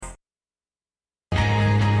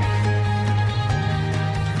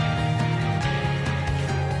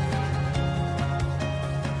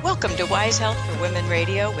Welcome to Wise Health for Women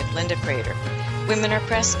Radio with Linda Crater. Women are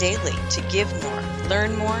pressed daily to give more,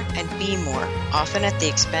 learn more, and be more, often at the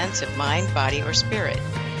expense of mind, body, or spirit.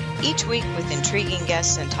 Each week, with intriguing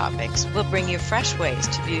guests and topics, we'll bring you fresh ways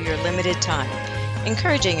to view your limited time,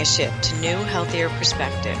 encouraging a shift to new, healthier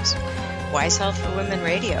perspectives. Wise Health for Women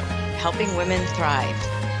Radio, helping women thrive.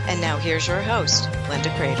 And now here's your host,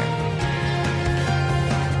 Linda Crater.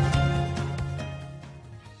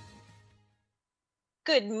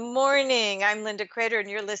 Good morning. I'm Linda Crater, and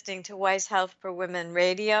you're listening to Wise Health for Women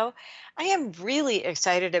Radio. I am really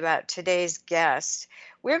excited about today's guest.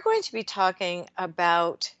 We're going to be talking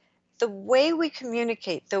about the way we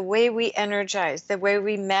communicate, the way we energize, the way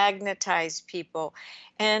we magnetize people.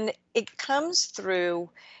 And it comes through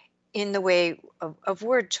in the way of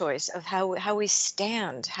word choice, of how we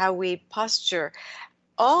stand, how we posture,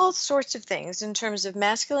 all sorts of things in terms of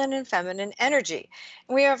masculine and feminine energy.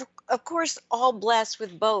 And we are, of course, all blessed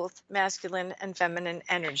with both masculine and feminine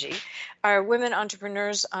energy. Our women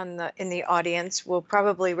entrepreneurs in the audience will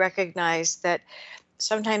probably recognize that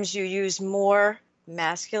sometimes you use more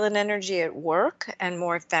masculine energy at work and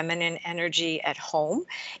more feminine energy at home.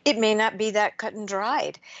 It may not be that cut and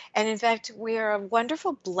dried. And in fact, we are a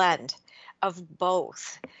wonderful blend of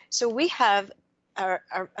both. So we have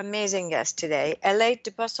our amazing guest today, Elle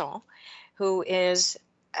Dupasson, who is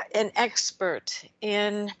an expert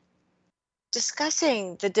in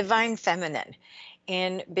discussing the divine feminine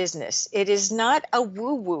in business. It is not a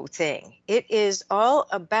woo-woo thing. It is all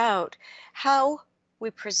about how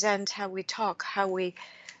we present, how we talk, how we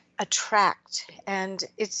attract. And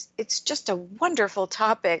it's just a wonderful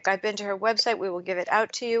topic. I've been to her website. We will give it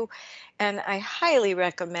out to you. And I highly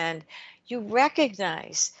recommend you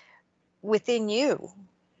recognize within you,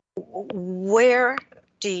 where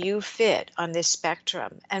do you fit on this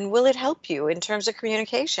spectrum? And will it help you in terms of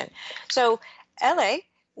communication? So, Elle,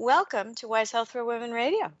 welcome to Wise Health for Women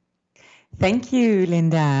Radio. Thank you,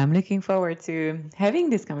 Linda. I'm looking forward to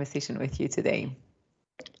having this conversation with you today.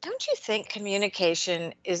 Don't you think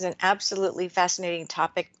communication is an absolutely fascinating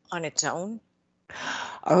topic on its own?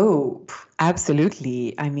 Oh,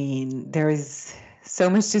 absolutely. I mean, there is so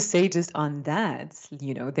much to say just on that.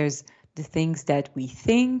 You know, there's the things that we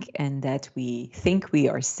think and that we think we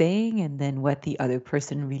are saying, and then what the other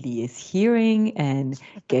person really is hearing and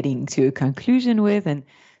getting to a conclusion with. And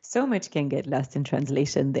so much can get lost in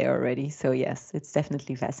translation there already. So yes, it's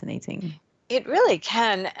definitely fascinating. It really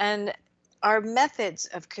can. And our methods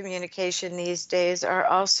of communication these days are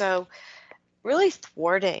also really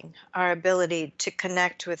thwarting our ability to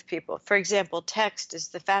connect with people. For example, text is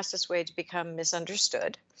the fastest way to become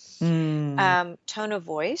misunderstood. Tone of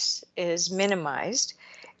voice is minimized.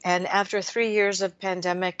 And after 3 years of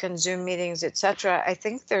pandemic and Zoom meetings, etc., I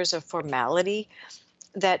think there's a formality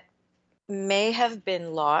that may have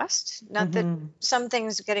been lost. Not that some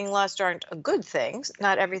things getting lost aren't a good thing.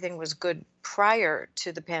 Not everything was good prior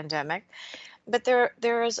to the pandemic. But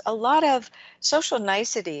there is a lot of social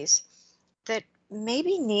niceties that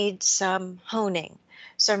maybe need some honing,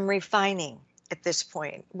 some refining at this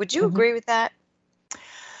point. Would you agree with that?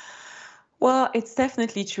 Well, it's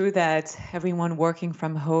definitely true that everyone working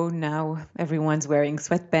from home now, everyone's wearing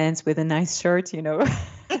sweatpants with a nice shirt, you know,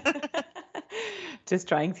 just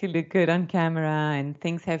trying to look good on camera, and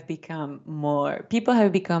things have become people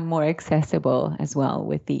have become more accessible as well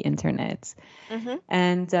with the internet.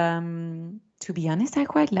 And to be honest, I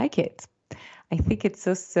quite like it. I think it's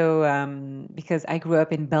also because I grew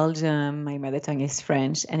up in Belgium, my mother tongue is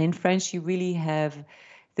French, and in French you really have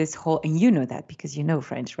this whole, and you know that because you know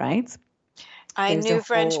French, right? I knew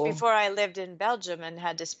French before I lived in Belgium and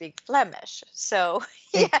had to speak Flemish. So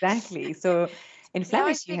yes. Exactly. So in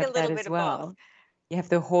Flemish you have that as well. You have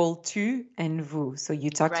the whole tu and vous. So you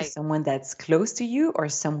talk to someone that's close to you or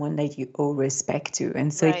someone that you owe respect to.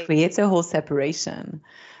 And so it creates a whole separation.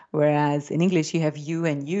 Whereas in English, you have you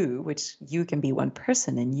and you, which you can be one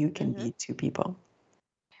person and you can be two people.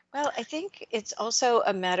 Well, I think it's also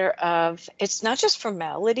a matter of, it's not just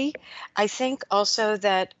formality. I think also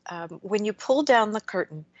that when you pull down the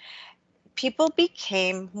curtain, people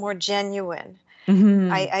became more genuine.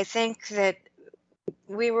 I think that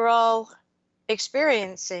we were all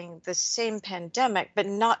experiencing the same pandemic, but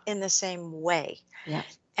not in the same way. Yeah.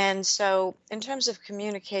 And so in terms of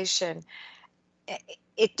communication,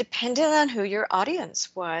 it depended on who your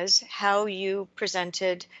audience was, how you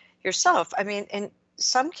presented yourself. I mean, in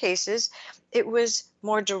some cases, it was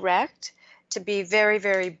more direct, to be very,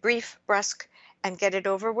 very brief, brusque, and get it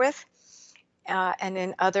over with. And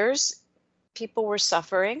in others, people were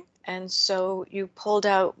suffering, and so you pulled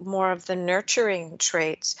out more of the nurturing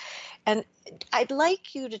traits. And I'd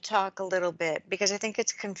like you to talk a little bit, because I think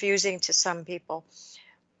it's confusing to some people.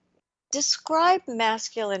 Describe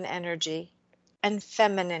masculine energy and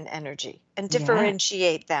feminine energy and Yeah.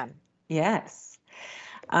 differentiate them. Yes.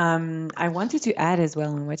 I wanted to add as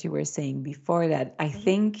well on what you were saying before that I Hmm.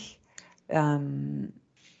 think um,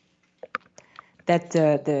 that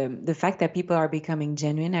the fact that people are becoming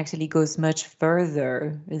genuine actually goes much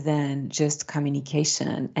further than just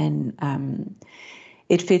communication, and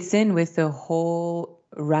it fits in with the whole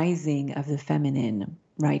rising of the feminine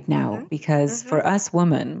right Hmm. now, because Hmm. for us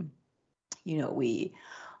women, we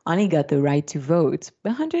only got the right to vote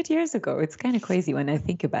 100 years ago. It's kind of crazy when I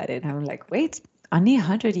think about it. I'm like, wait, only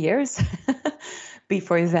 100 years?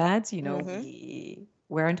 Before that, Hmm. we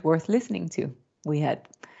weren't worth listening to.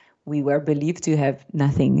 We were believed to have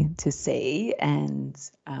nothing to say, and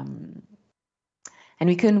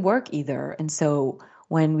we couldn't work either. And so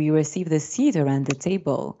when we received the seat around the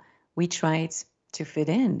table, we tried to fit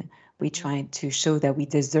in. We tried to show that we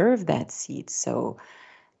deserve that seat. So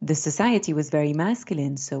the society was very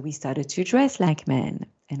masculine, so we started to dress like men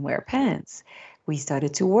and wear pants. We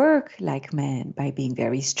started to work like men by being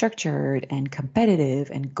very structured and competitive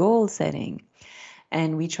and goal setting.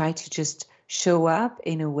 And we tried to just show up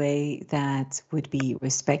in a way that would be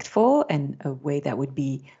respectful and a way that would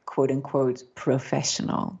be quote unquote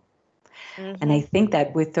professional. And I Hmm. think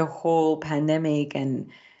that with the whole pandemic and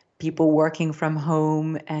people working from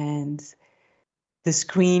home and the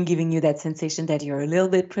screen giving you that sensation that you're a little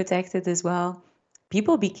bit protected as well,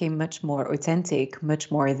 people became much more authentic,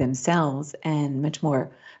 much more themselves, and much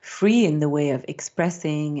more free in the way of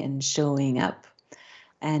expressing and showing up.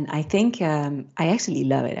 And I think I actually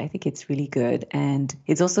love it. I think it's really good. And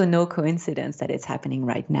it's also no coincidence that it's happening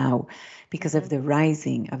right now because of Hmm. the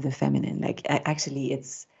rising of the feminine. Like, actually,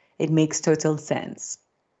 it makes total sense.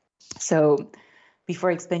 So,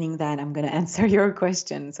 before explaining that, I'm going to answer your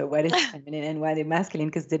question. So, what is feminine and what is masculine?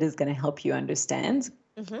 Because that is going to help you understand.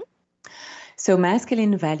 Hmm. So,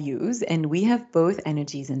 masculine values, and we have both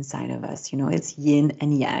energies inside of us. It's yin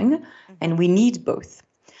and yang, and Hmm. we need both.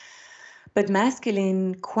 But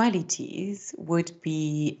masculine qualities would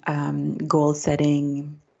be goal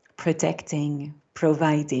setting, protecting,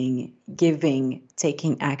 providing, giving,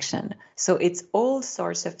 taking action. So it's all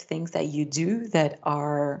sorts of things that you do that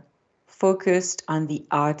are focused on the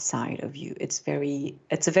outside of you. It's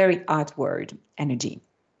a very outward energy.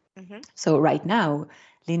 Hmm. So right now,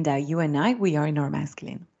 Linda, you and I, we are in our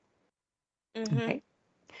masculine. Hmm. Okay,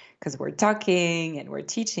 because we're talking and we're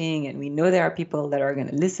teaching, and we know there are people that are going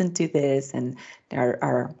to listen to this and they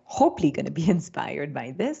are hopefully going to be inspired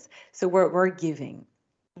by this. So we're giving.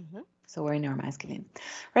 Hmm. So we're in our masculine.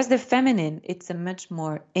 Whereas the feminine, it's a much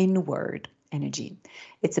more inward energy.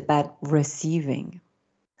 It's about receiving,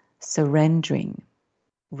 surrendering,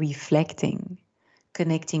 reflecting,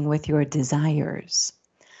 connecting with your desires,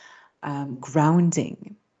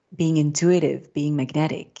 grounding, being intuitive, being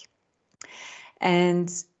magnetic.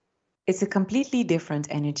 And it's a completely different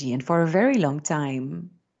energy. And for a very long time,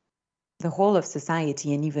 the whole of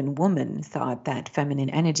society and even women thought that feminine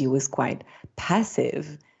energy was quite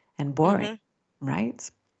passive and boring, Hmm.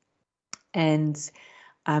 right? And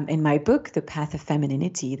in my book, The Path of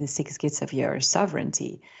Femininity, The Six Gifts of Your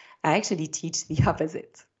Sovereignty, I actually teach the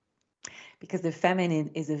opposite, because the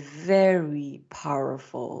feminine is a very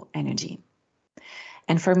powerful energy.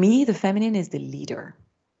 And for me, the feminine is the leader.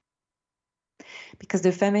 Because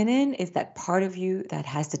the feminine is that part of you that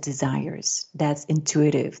has the desires, that's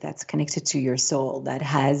intuitive, that's connected to your soul, that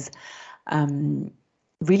has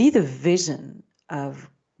really the vision of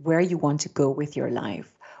where you want to go with your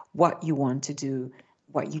life, what you want to do,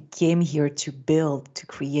 what you came here to build, to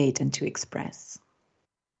create, and to express.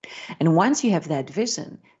 And once you have that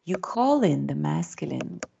vision, you call in the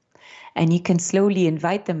masculine, and you can slowly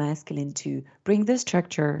invite the masculine to bring the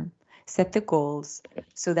structure, set the goals,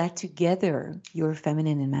 so that together your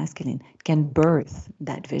feminine and masculine can birth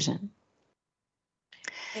that vision.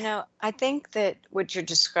 I think that what you're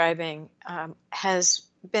describing has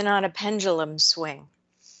been on a pendulum swing.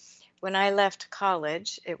 When I left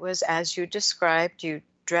college, it was as you described. You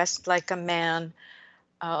dressed like a man,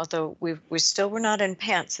 although we still were not in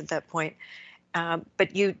pants at that point.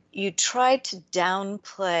 But you tried to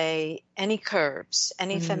downplay any curves,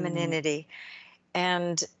 any Mm, femininity,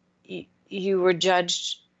 and you were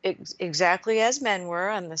judged exactly as men were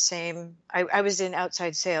on the same. I was in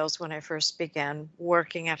outside sales when I first began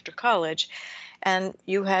working after college, and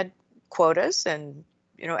you had quotas and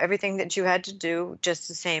everything that you had to do just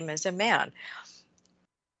the same as a man.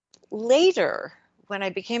 Later, when I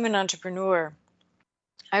became an entrepreneur,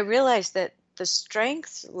 I realized that the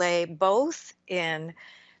strengths lay both in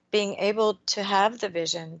being able to have the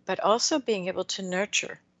vision, but also being able to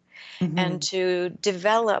nurture and Hmm. to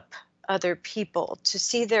develop other people, to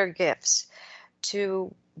see their gifts,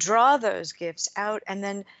 to draw those gifts out, and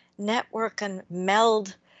then network and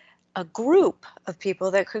meld a group of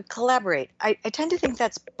people that could collaborate. I tend to think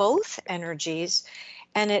that's both energies,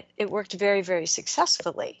 and it worked very, very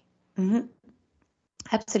successfully. Hmm.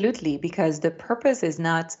 Absolutely, because the purpose is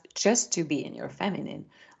not just to be in your feminine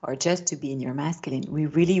or just to be in your masculine. We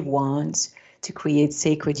really want to create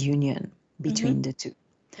sacred union Hmm. between the two.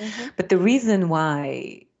 Hmm. But the reason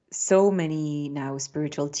why so many now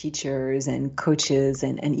spiritual teachers and coaches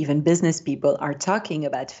and even business people are talking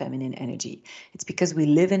about feminine energy, it's because we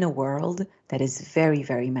live in a world that is very,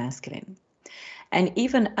 very masculine. And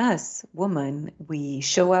even us, women, we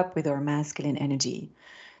show up with our masculine energy.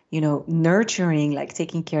 Nurturing, like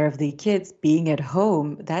taking care of the kids, being at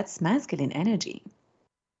home, that's masculine energy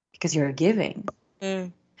because you're giving.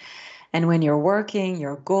 Mm. And when you're working,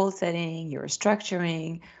 you're goal setting, you're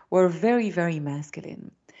structuring, we're very, very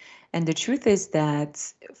masculine. And the truth is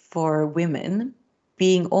that for women,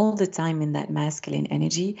 being all the time in that masculine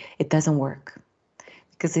energy, it doesn't work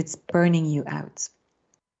because it's burning you out.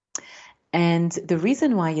 And the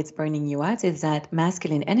reason why it's burning you out is that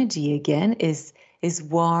masculine energy, again, is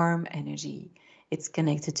warm energy. It's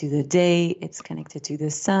connected to the day, it's connected to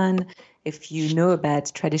the sun. If you know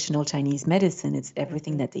about traditional Chinese medicine, it's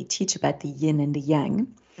everything Hmm. that they teach about the yin and the yang,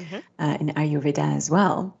 Hmm. in Ayurveda as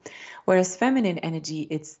well. Whereas feminine energy,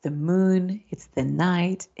 it's the moon, it's the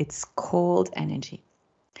night, it's cold energy.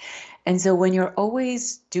 And so when you're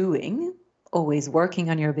always doing, always working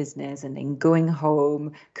on your business and then going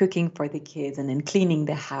home, cooking for the kids and then cleaning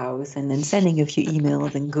the house and then sending a few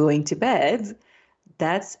emails and going to bed,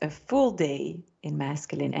 that's a full day in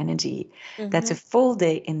masculine energy. That's Hmm. a full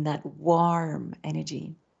day in that warm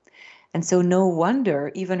energy. And so, no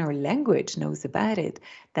wonder even our language knows about it,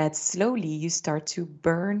 that slowly you start to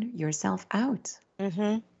burn yourself out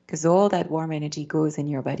Hmm. because all that warm energy goes in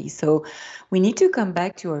your body. So, we need to come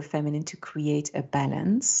back to our feminine to create a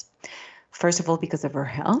balance. First of all, because of our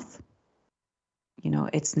health.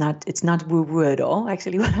 It's not woo woo at all.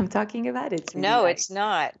 Actually, what I'm talking about, it's really No, like it's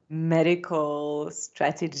not. medical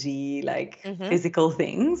strategy, like Hmm. physical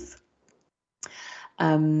things.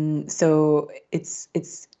 So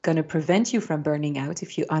it's going to prevent you from burning out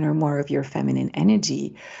if you honor more of your feminine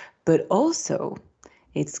energy, but also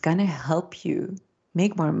it's going to help you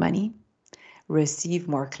make more money, receive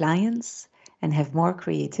more clients, and have more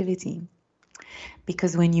creativity.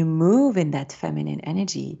 Because when you move in that feminine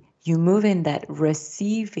energy, you move in that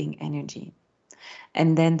receiving energy.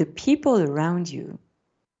 And then the people around you,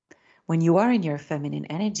 when you are in your feminine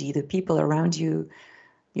energy, the people around you,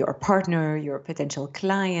 your partner, your potential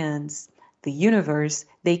clients, the universe,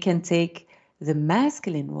 they can take the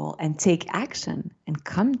masculine role and take action and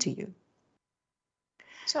come to you.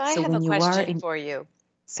 So I So have a when you are question in, for you.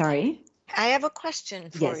 sorry, I have a question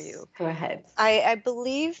for yes, you. go ahead. I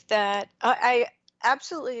believe that I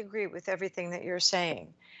absolutely agree with everything that you're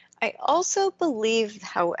saying. I also believe,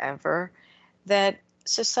 however, that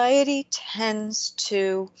society tends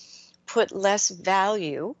to put less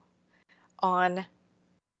value on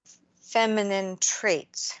feminine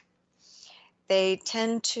traits. They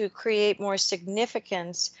tend to create more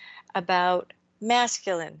significance about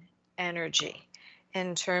masculine energy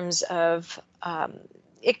in terms of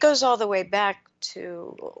it goes all the way back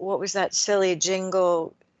to what was that silly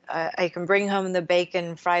jingle? I can bring home the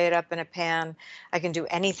bacon, fry it up in a pan. I can do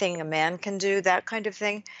anything a man can do, that kind of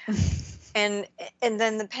thing. And and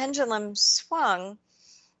then the pendulum swung,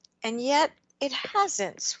 and yet it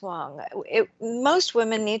hasn't swung. Most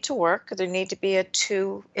women need to work. There need to be a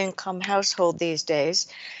two-income household these days.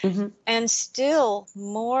 Mhm. And still,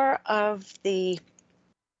 more of the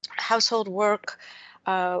household work,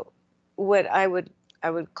 uh, what I would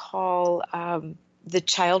call the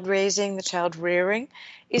child raising, the child rearing,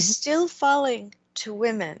 is Mhm. still falling to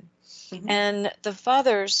women. Mhm. And the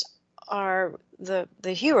fathers are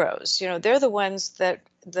the heroes. They're the ones that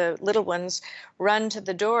the little ones run to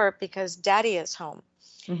the door because daddy is home.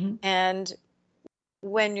 Mhm. And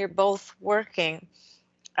when you're both working,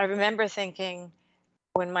 I remember thinking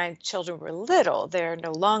when my children were little, they're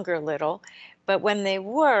no longer little, but when they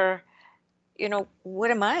were,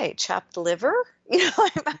 what am I, chopped liver?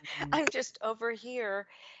 I'm just over here.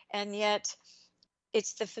 And yet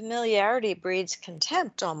it's the familiarity breeds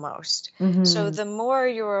contempt almost. So Mhm. the more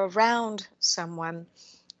you're around someone,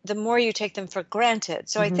 the more you take them for granted.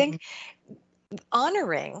 So I Mhm. think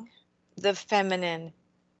honoring the feminine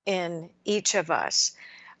in each of us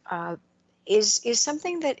uh, is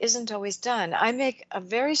something that isn't always done. I make a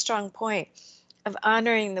very strong point of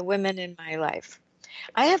honoring the women in my life.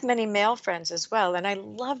 I have many male friends as well, and I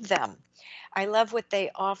love them. I love what they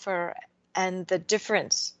offer and the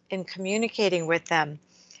difference in communicating with them,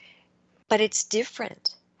 but it's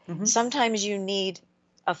different. Mm-hmm. Sometimes you need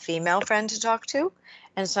a female friend to talk to,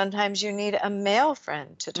 and sometimes you need a male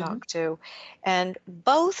friend to Mm-hmm. talk to, and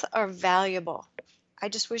both are valuable. I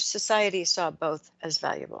just wish society saw both as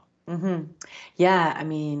valuable. Mm-hmm. Yeah, I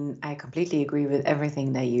mean, I completely agree with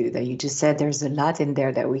everything that you just said. There's a lot in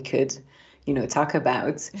there that we could, talk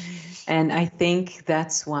about. And I think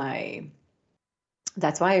that's why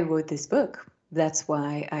I wrote this book. That's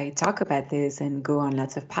why I talk about this and go on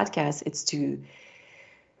lots of podcasts. It's to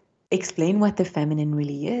explain what the feminine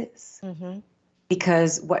really is. Mm-hmm.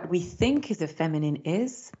 Because what we think the feminine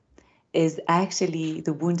is actually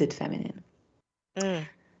the wounded feminine. Mm.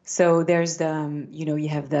 So there's you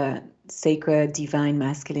have the sacred, divine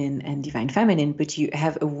masculine and divine feminine, but you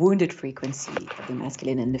have a wounded frequency of the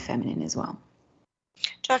masculine and the feminine as well.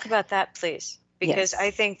 Talk about that, please, because I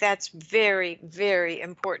Yes. think that's very, very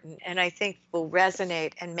important, and I think will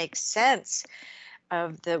resonate and make sense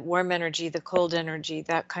of the warm energy, the cold energy,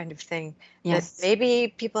 that kind of thing that Yes.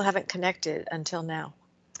 maybe people haven't connected until now.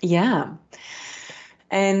 Yeah.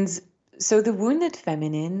 And so the wounded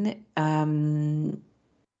feminine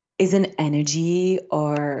is an energy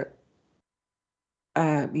or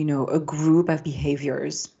a group of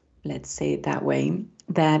behaviors, let's say it that way,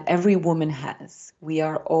 that every woman has. We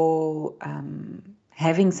are all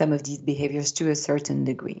having some of these behaviors to a certain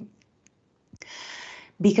degree.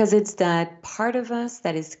 Because it's that part of us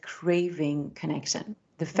that is craving connection.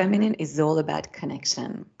 The feminine is all about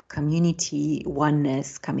connection, community,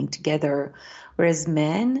 oneness, coming together, whereas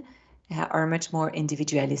men are much more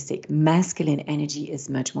individualistic. Masculine energy is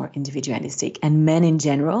much more individualistic, and men in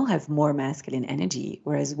general have more masculine energy,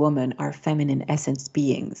 whereas women are feminine essence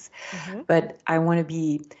beings. But I want to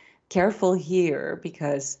be careful here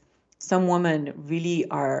because some women really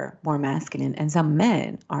are more masculine and some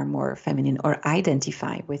men are more feminine or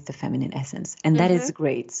identify with the feminine essence. And that is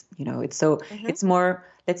great. It's more,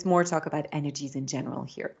 let's more talk about energies in general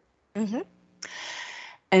here.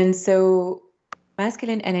 And so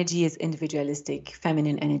masculine energy is individualistic,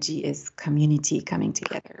 feminine energy is community coming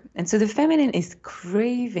together. And so the feminine is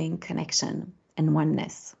craving connection and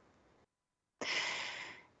oneness.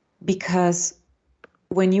 Because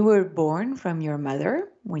when you were born from your mother,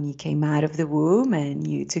 when you came out of the womb and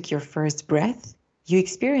you took your first breath, you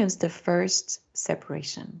experienced the first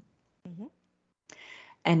separation.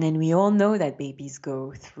 And then we all know that babies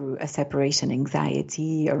go through a separation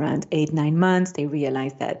anxiety around 8-9 months. They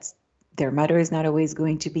realize that their mother is not always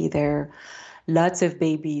going to be there. Lots of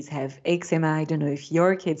babies have eczema. I don't know if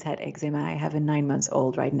your kids had eczema. I have a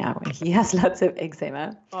 9-month-old right now and he has lots of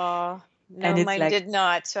eczema. Oh, no, And it's mine like, did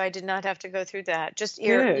not. So I did not have to go through that. Just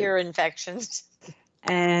good. ear infections.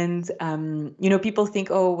 And, people think,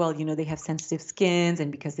 oh, well, they have sensitive skins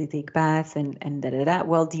and because they take baths and da.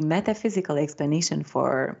 Well, the metaphysical explanation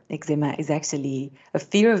for eczema is actually a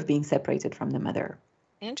fear of being separated from the mother.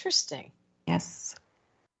 Interesting. Yes.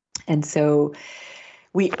 And so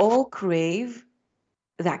we all crave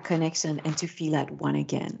that connection and to feel at one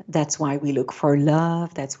again. That's why we look for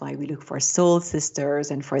love. That's why we look for soul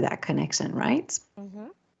sisters and for that connection, right?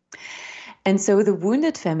 And so the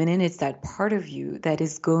wounded feminine is that part of you that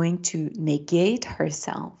is going to negate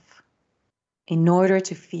herself in order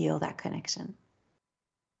to feel that connection.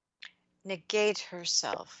 Negate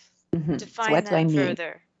herself. So Define what do I that mean?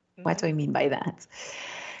 further. What do I mean by that?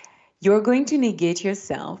 You're going to negate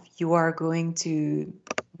yourself. You are going to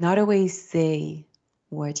not always say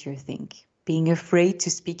what you think, being afraid to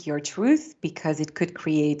speak your truth because it could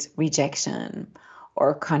create rejection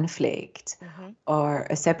or conflict or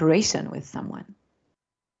a separation with someone.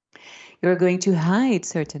 You're going to hide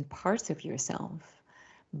certain parts of yourself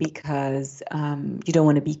because you don't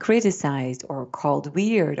want to be criticized or called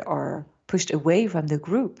weird or pushed away from the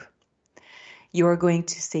group. You're going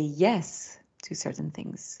to say yes to certain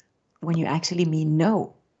things when you actually mean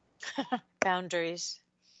no. Boundaries.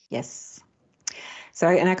 Yes. So,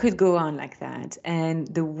 and I could go on like that. And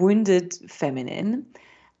the wounded feminine,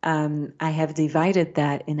 I have divided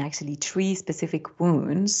that in actually 3 specific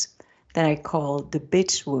wounds that I call the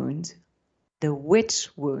bitch wound, the witch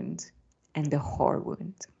wound, and the whore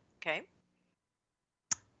wound. Okay.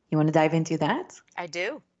 You want to dive into that? I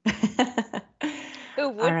do. Who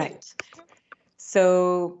wouldn't? All right.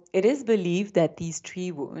 So it is believed that these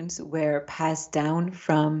 3 wounds were passed down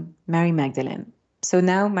from Mary Magdalene. So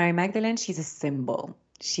now Mary Magdalene, she's a symbol.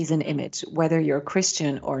 She's an image. Whether you're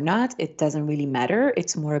Christian or not, it doesn't really matter.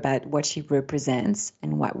 It's more about what she represents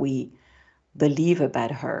and what we believe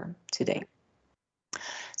about her today.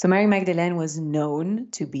 So Mary Magdalene was known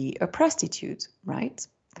to be a prostitute, right?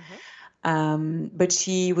 But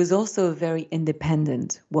she was also a very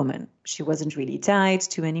independent woman. She wasn't really tied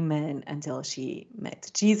to any man until she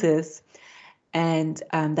met Jesus. And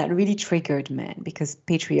that really triggered men because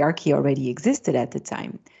patriarchy already existed at the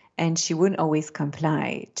time. And she wouldn't always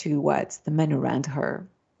comply to what the men around her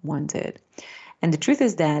wanted. And the truth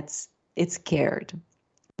is that it scared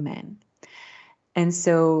men. And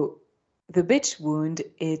so the bitch wound,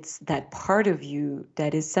 it's that part of you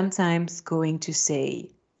that is sometimes going to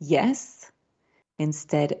say yes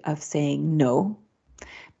instead of saying no,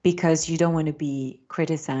 because you don't want to be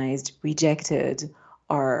criticized, rejected,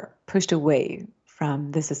 or pushed away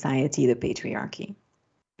from the society, the patriarchy.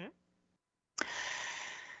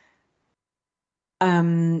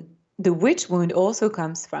 The witch wound also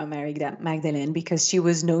comes from Mary Magdalene because she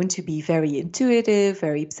was known to be very intuitive,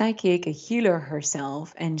 very psychic, a healer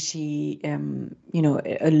herself. And she,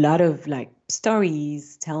 a lot of like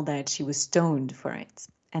stories tell that she was stoned for it.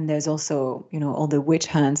 And there's also, all the witch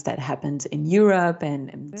hunts that happened in Europe and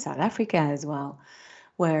in South Africa as well,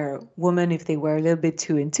 where women, if they were a little bit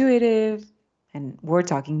too intuitive, and we're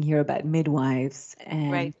talking here about midwives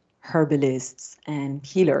and herbalists and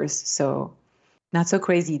healers, so not so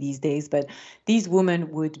crazy these days, but these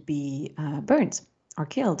women would be burned or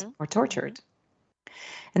killed or tortured.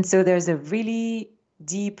 And so there's a really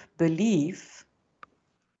deep belief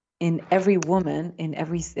in every woman,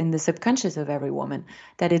 in the subconscious of every woman,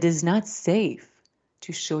 that it is not safe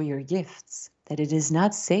to show your gifts, that it is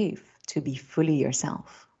not safe to be fully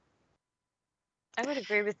yourself. I would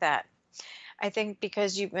agree with that. I think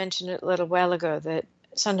because you mentioned it a little while ago that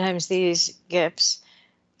sometimes these gifts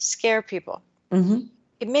scare people.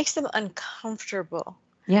 It makes them uncomfortable.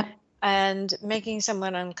 Yeah. And making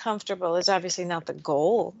someone uncomfortable is obviously not the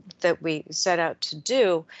goal that we set out to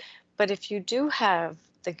do. But if you do have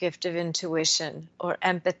the gift of intuition or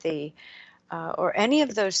empathy or any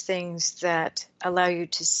of those things that allow you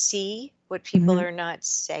to see what people are not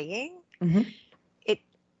saying, it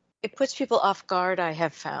puts people off guard, I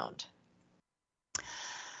have found.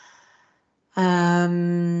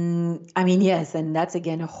 Yes, and that's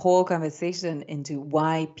again a whole conversation into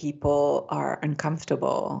why people are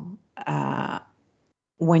uncomfortable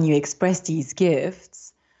when you express these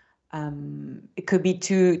gifts. It could be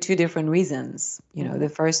two different reasons. The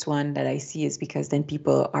first one that I see is because then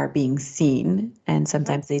people are being seen, and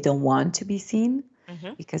sometimes they don't want to be seen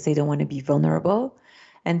because they don't want to be vulnerable.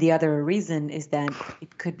 And the other reason is that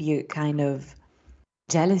it could be a kind of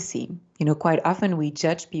jealousy. Quite often we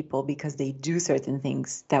judge people because they do certain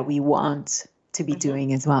things that we want to be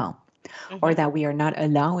doing as well, or that we are not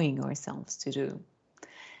allowing ourselves to do.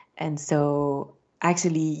 And so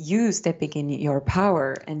actually you stepping in your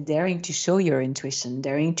power and daring to show your intuition,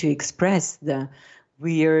 daring to express the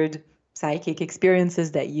weird psychic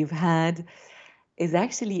experiences that you've had is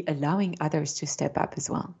actually allowing others to step up as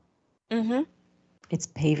well. It's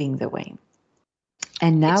paving the way.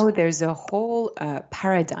 And now there's a whole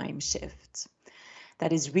paradigm shift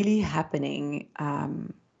that is really happening,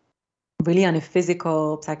 really on a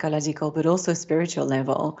physical, psychological, but also spiritual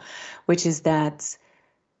level, which is that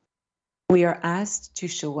we are asked to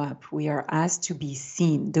show up. We are asked to be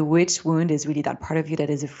seen. The witch wound is really that part of you that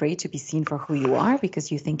is afraid to be seen for who you are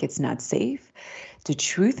because you think it's not safe. The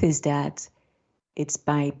truth is that it's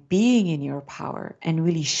by being in your power and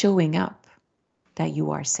really showing up that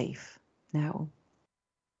you are safe now.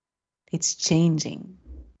 It's changing.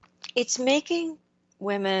 It's making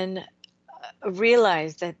women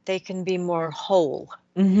realize that they can be more whole.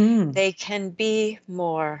 They can be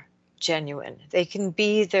more genuine. They can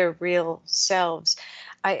be their real selves.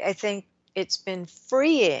 I think it's been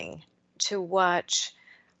freeing to watch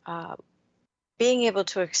being able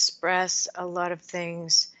to express a lot of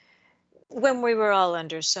things when we were all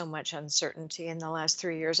under so much uncertainty in the last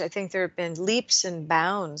 3 years. I think there have been leaps and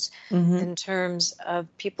bounds in terms of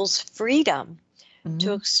people's freedom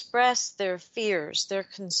to express their fears, their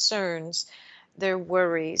concerns, their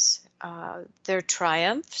worries, their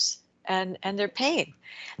triumphs, and their pain.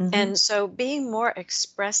 And so being more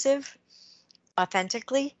expressive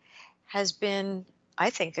authentically has been,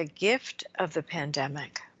 I think, a gift of the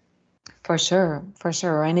pandemic. For sure.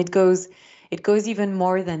 And it goes even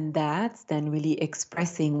more than that, than really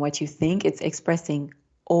expressing what you think. It's expressing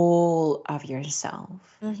all of yourself,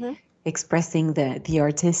 expressing the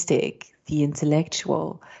artistic, the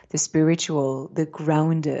intellectual, the spiritual, the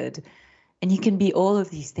grounded. And you can be all of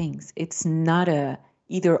these things. It's not a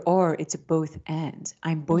either or, it's a both and.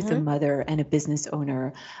 I'm both a Mm-hmm. mother and a business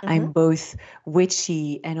owner. Mm-hmm. I'm both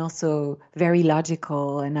witchy and also very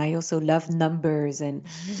logical. And I also love numbers. And,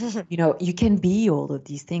 you can be all of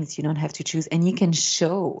these things. You don't have to choose. And you can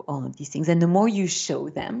show all of these things. And the more you show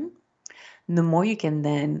them, the more you can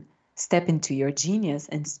then step into your genius,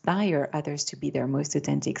 inspire others to be their most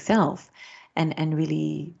authentic self, and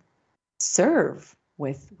really serve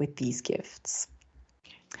with these gifts.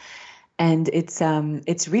 And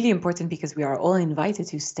it's really important because we are all invited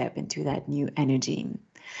to step into that new energy.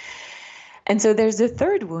 And so there's a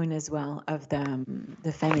third wound as well of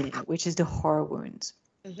the feminine, which is the whore wound.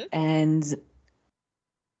 Mm-hmm. And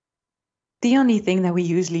the only thing that we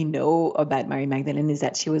usually know about Mary Magdalene is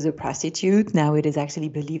that she was a prostitute. Now it is actually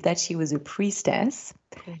believed that she was a priestess,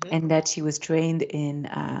 and that she was trained in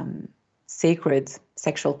sacred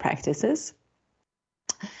sexual practices.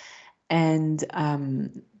 And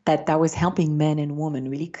that was helping men and women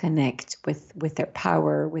really connect with their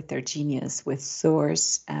power, with their genius, with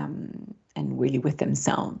source, and really with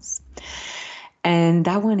themselves. And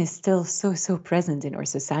that one is still so present in our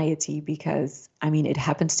society because, it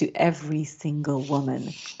happens to every single woman.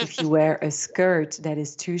 If you wear a skirt that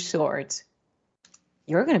is too short,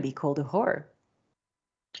 you're going to be called a whore.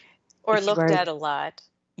 Or looked at a lot.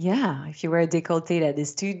 Yeah, if you wear a décolleté that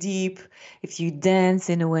is too deep, if you dance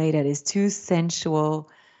in a way that is too sensual,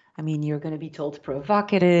 you're going to be told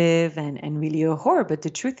provocative and really a whore. But the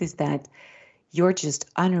truth is that you're just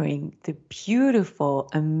honoring the beautiful,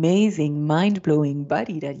 amazing, mind-blowing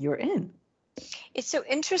body that you're in. It's so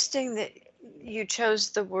interesting that you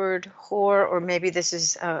chose the word whore, or maybe this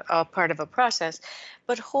is a part of a process,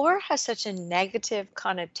 but whore has such a negative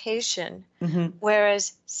connotation,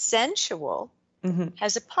 whereas sensual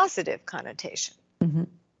has a positive connotation.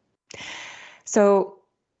 So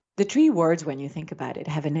the three words, when you think about it,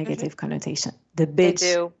 have a negative connotation. The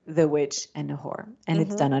bitch, the witch, and the whore. And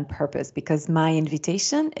it's done on purpose because my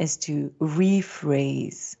invitation is to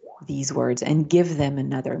rephrase these words and give them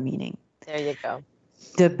another meaning. There you go.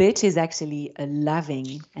 The bitch is actually a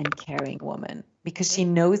loving and caring woman because she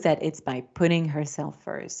knows that it's by putting herself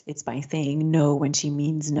first. It's by saying no when she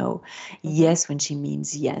means no, yes when she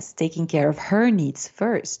means yes, taking care of her needs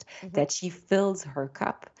first, that she fills her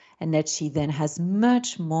cup and that she then has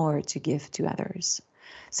much more to give to others.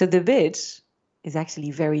 So the bitch is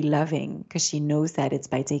actually very loving because she knows that it's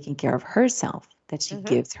by taking care of herself that she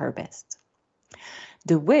gives her best.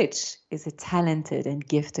 The witch is a talented and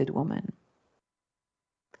gifted woman.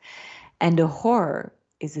 And the whore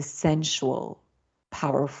is a sensual,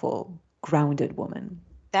 powerful, grounded woman.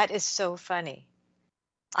 That is so funny.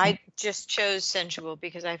 I just chose sensual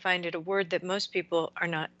because I find it a word that most people are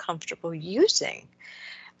not comfortable using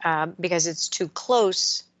because it's too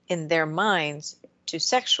close in their minds to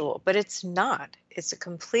sexual, but it's not. It's a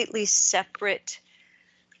completely separate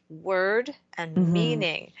word and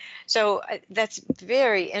meaning. So that's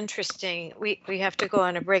very interesting. We have to go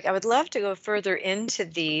on a break. I would love to go further into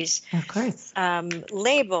these of course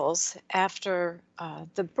labels after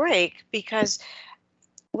the break, because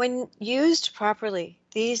when used properly,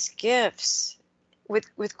 these gifts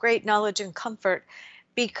with great knowledge and comfort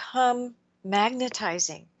become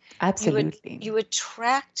magnetizing. Absolutely. You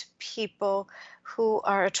attract people who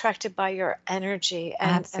are attracted by your energy.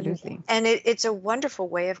 Absolutely. And it's a wonderful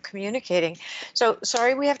way of communicating. So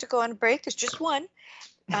sorry, we have to go on a break. There's just one.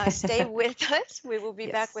 Stay with us. We will be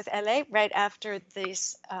back with LA right after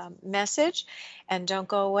this message. And don't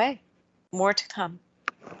go away. More to come.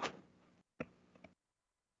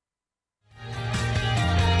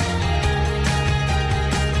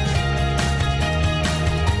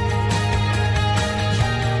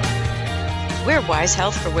 We're Wise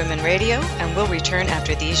Health for Women Radio, and we'll return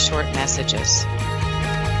after these short messages.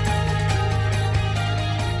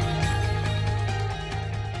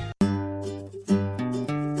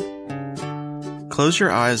 Close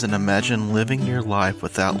your eyes and imagine living your life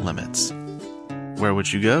without limits. Where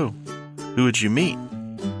would you go? Who would you meet?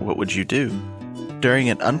 What would you do? During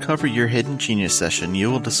an Uncover Your Hidden Genius session, you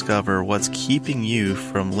will discover what's keeping you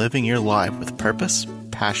from living your life with purpose,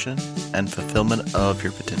 passion, and fulfillment of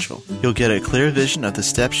your potential. You'll get a clear vision of the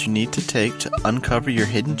steps you need to take to uncover your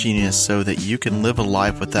hidden genius so that you can live a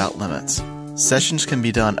life without limits. Sessions can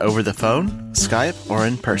be done over the phone, Skype, or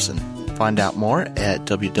in person. Find out more at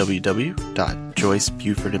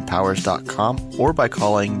www.joycebufordempowers.com or by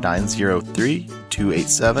calling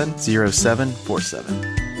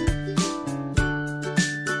 903-287-0747.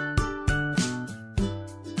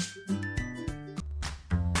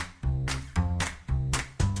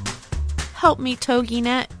 Help me,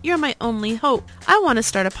 TogiNet. You're my only hope. I want to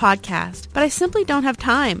start a podcast, but I simply don't have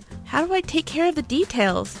time. How do I take care of the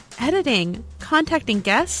details? Editing? Contacting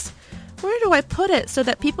guests? Where do I put it so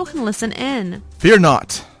that people can listen in? Fear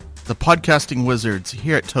not. The podcasting wizards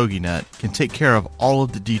here at TogiNet can take care of all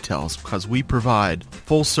of the details because we provide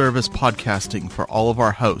full-service podcasting for all of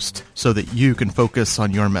our hosts so that you can focus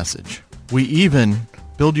on your message. We even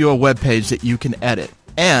build you a webpage that you can edit.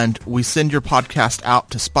 And we send your podcast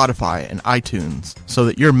out to Spotify and iTunes so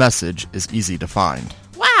that your message is easy to find.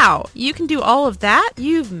 Wow, you can do all of that?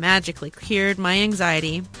 You've magically cured my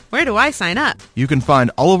anxiety. Where do I sign up? You can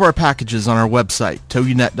find all of our packages on our website,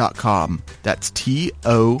 toginet.com. That's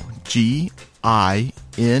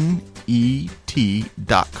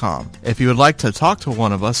TogiNet.com. If you would like to talk to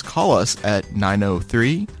one of us, call us at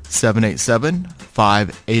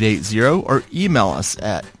 903-787-5880 or email us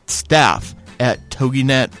at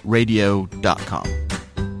staff@toginetradio.com.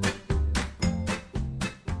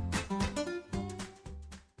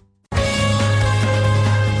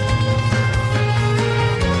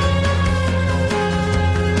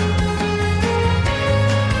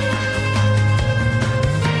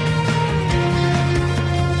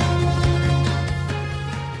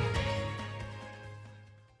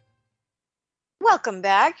 Welcome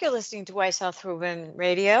back. You're listening to Wise Health for Women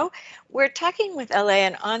Radio. We're talking with LA,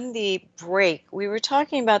 and on the break, we were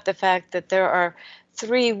talking about the fact that there are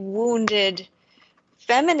 3 wounded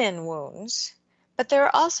feminine wounds, but there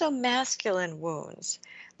are also masculine wounds.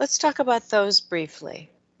 Let's talk about those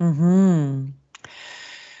briefly. So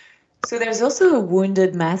there's also a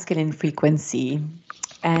wounded masculine frequency,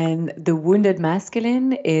 and the wounded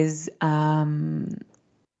masculine is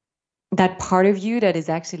that part of you that is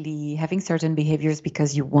actually having certain behaviors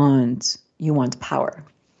because you want power.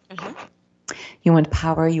 Mm-hmm. You want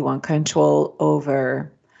power, you want control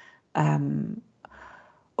over the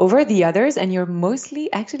others, and you're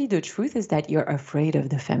mostly, actually the truth is that you're afraid of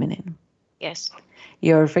the feminine. Yes.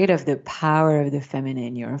 You're afraid of the power of the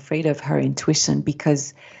feminine. You're afraid of her intuition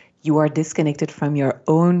because you are disconnected from your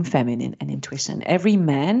own feminine and intuition. Every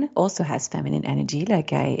man also has feminine energy,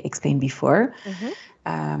 like I explained before. Mm-hmm.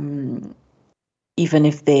 Even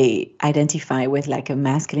if they identify with like a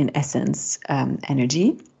masculine essence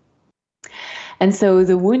energy. And so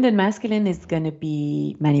the wounded masculine is going to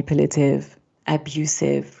be manipulative,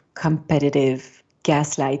 abusive, competitive,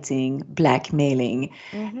 gaslighting, blackmailing.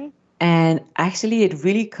 Mm-hmm. And actually it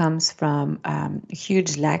really comes from a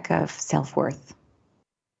huge lack of self-worth.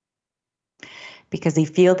 Because they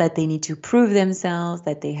feel that they need to prove themselves,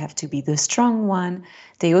 that they have to be the strong one.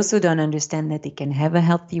 They also don't understand that they can have a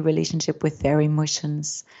healthy relationship with their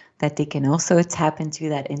emotions, that they can also tap into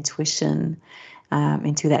that intuition,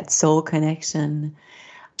 into that soul connection.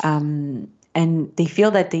 And they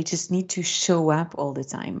feel that they just need to show up all the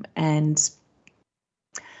time. And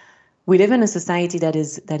we live in a society that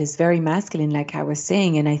is very masculine, like I was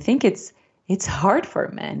saying. And I think it's hard for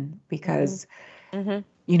men because... Mm-hmm.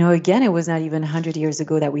 You know, again, it was not even 100 years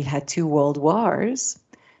ago that we had 2 world wars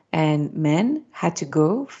and men had to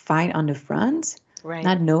go fight on the front, right,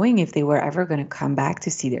 not knowing if they were ever going to come back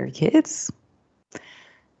to see their kids.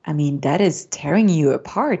 I mean, that is tearing you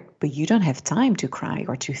apart, but you don't have time to cry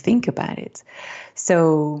or to think about it.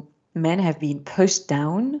 So men have been pushed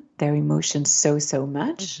down their emotions so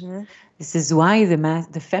much. Mm-hmm. This is why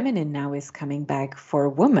the feminine now is coming back for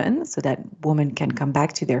women, so that women can come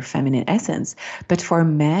back to their feminine essence, but for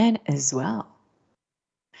men as well.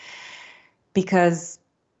 Because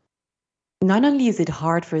not only is it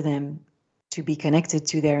hard for them to be connected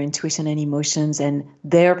to their intuition and emotions, and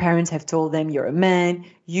their parents have told them, you're a man,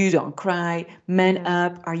 you don't cry, man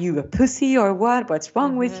up, are you a pussy or what? What's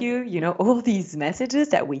wrong with you? You know, all these messages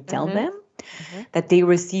that we tell them, that they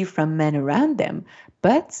receive from men around them,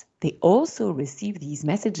 but they also receive these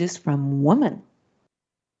messages from women.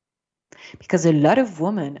 Because a lot of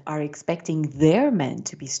women are expecting their men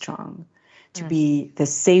to be strong, to be the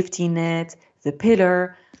safety net, the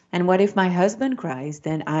pillar. And what if my husband cries?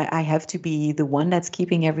 Then I have to be the one that's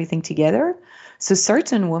keeping everything together. So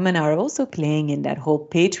certain women are also playing in that whole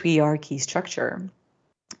patriarchy structure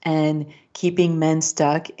and keeping men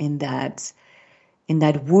stuck in that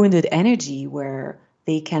wounded energy where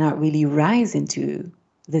they cannot really rise into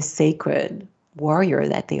the sacred warrior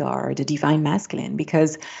that they are, the divine masculine,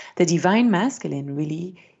 because the divine masculine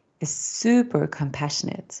really is super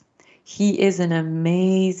compassionate. He is an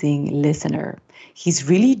amazing listener. He's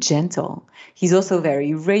really gentle. He's also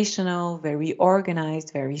very rational, very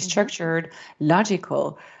organized, very structured,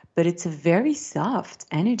 logical, but it's a very soft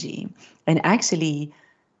energy. And actually,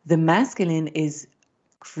 the masculine is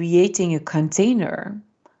creating a container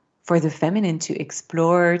for the feminine to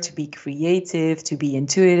explore, to be creative, to be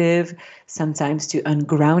intuitive, sometimes to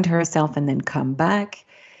unground herself and then come back.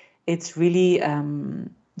 It's really,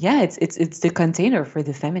 it's the container for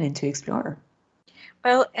the feminine to explore.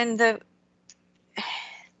 Well, and the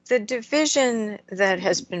division that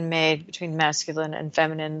has been made between masculine and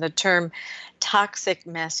feminine, the term toxic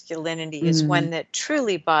masculinity is one that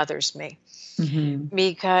truly bothers me,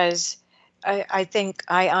 because I think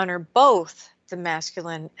I honor both the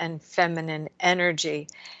masculine and feminine energy.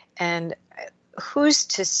 And who's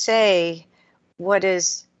to say what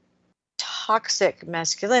is toxic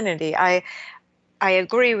masculinity? I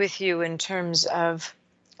agree with you in terms of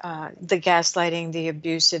the gaslighting, the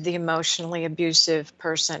abusive, the emotionally abusive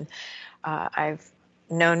person. I've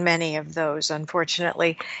known many of those,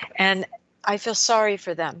 unfortunately, and I feel sorry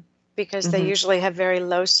for them because they usually have very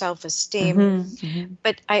low self-esteem.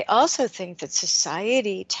 But I also think that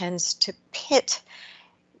society tends to pit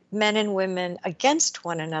men and women against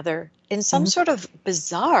one another in some sort of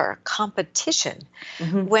bizarre competition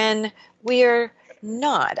when we are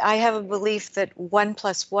not. I have a belief that 1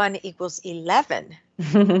 + 1 = 11.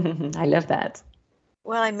 I love that.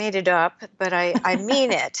 Well, I made it up, but I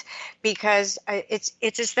mean it, because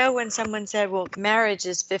it's as though when someone said, well, marriage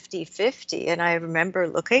is 50-50, and I remember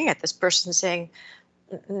looking at this person saying,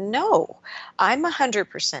 no, I'm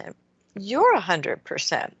 100%. You're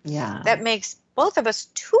 100%. Yeah. That makes both of us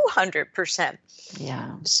 200%.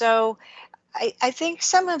 Yeah. So I think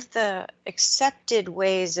some of the accepted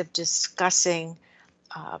ways of discussing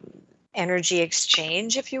energy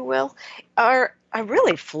exchange, if you will, are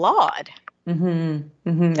really flawed.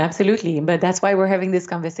 Absolutely. But that's why we're having this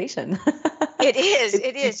conversation. It is.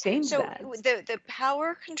 So that. The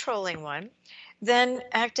power controlling one, then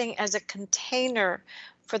acting as a container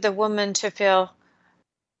for the woman to feel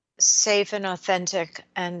safe and authentic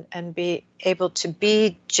and be able to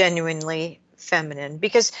be genuinely feminine,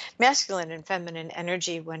 because masculine and feminine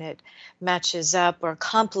energy, when it matches up or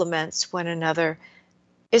complements one another,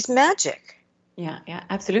 is magic. Yeah,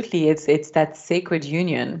 absolutely. It's that sacred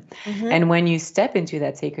union. And when you step into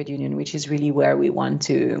that sacred union, which is really where we want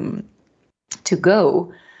to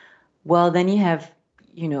go, well, then you have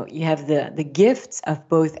the gifts of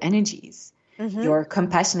both energies. You're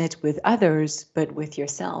compassionate with others, but with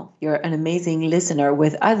yourself. You're an amazing listener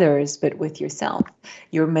with others, but with yourself.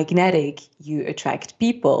 You're magnetic. You attract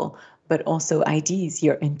people, but also ideas.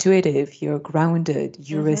 You're intuitive, you're grounded,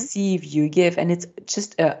 you receive, you give, and it's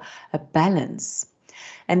just a balance.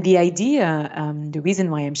 And the idea, the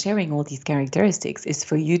reason why I'm sharing all these characteristics is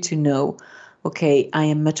for you to know, okay, I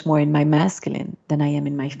am much more in my masculine than I am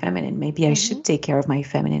in my feminine. Maybe I should take care of my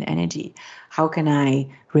feminine energy. How can I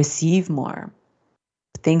receive more?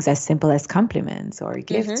 Things as simple as compliments or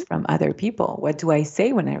gifts from other people. What do I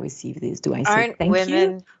say when I receive these? Do I say thank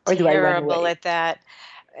you? Or do I run away? At that?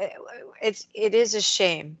 It is a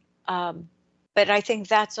shame, but I think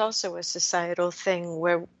that's also a societal thing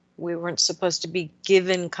where we weren't supposed to be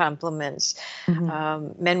given compliments.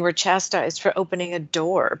 Men were chastised for opening a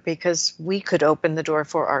door because we could open the door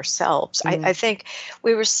for ourselves. I think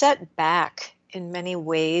we were set back in many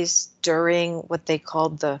ways during what they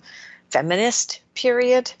called the feminist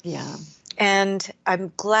period. Yeah. And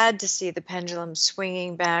I'm glad to see the pendulum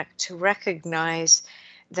swinging back to recognize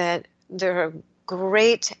that there are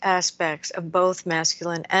great aspects of both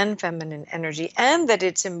masculine and feminine energy, and that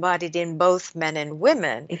it's embodied in both men and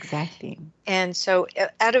women. Exactly. And so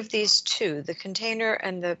out of these two, the container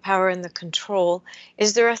and the power and the control,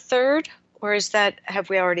 is there a third, or have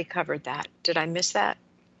we already covered that? Did I miss that?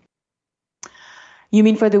 You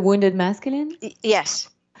mean for the wounded masculine? Yes.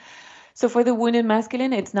 So for the wounded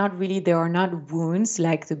masculine, it's not really, there are not wounds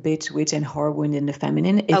like the bitch, witch, and whore wound in the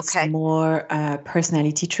feminine. It's more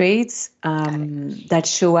personality traits that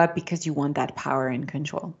show up because you want that power and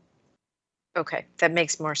control. Okay, that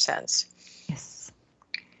makes more sense. Yes.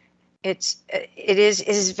 It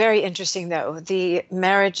is very interesting, though, the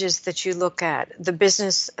marriages that you look at, the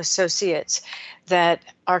business associates that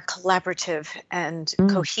are collaborative and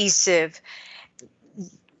cohesive.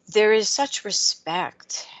 There is such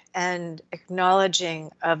respect and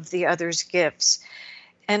acknowledging of the other's gifts.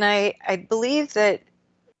 And I believe that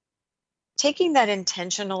taking that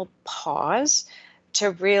intentional pause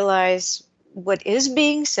to realize what is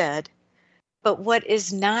being said, but what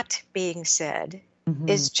is not being said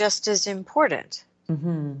is just as important.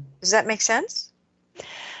 Does that make sense?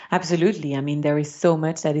 Absolutely. I mean, there is so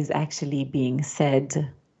much that is actually being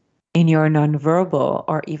said in your nonverbal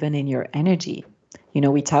or even in your energy. You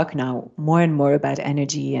know, we talk now more and more about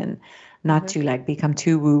energy, and not to become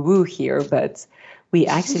too woo-woo here, but we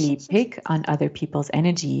actually pick on other people's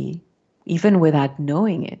energy even without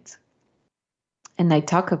knowing it. And I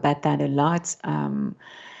talk about that a lot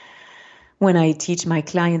when I teach my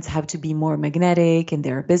clients how to be more magnetic in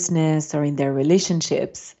their business or in their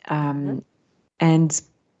relationships. And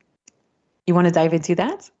you want to dive into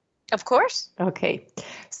that? Of course. Okay.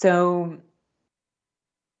 So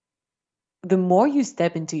the more you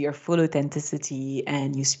step into your full authenticity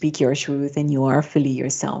and you speak your truth and you are fully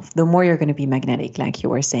yourself, the more you're going to be magnetic, like you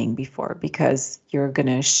were saying before, because you're going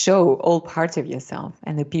to show all parts of yourself.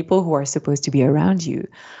 And the people who are supposed to be around you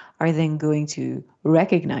are then going to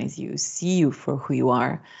recognize you, see you for who you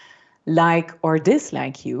are, like or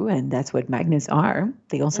dislike you. And that's what magnets are.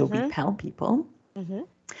 They also repel people.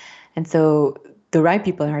 And so the right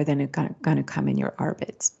people are then going to come in your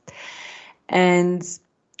orbit. And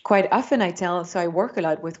quite often I work a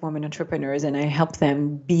lot with women entrepreneurs and I help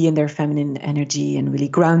them be in their feminine energy and really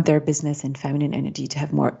ground their business in feminine energy to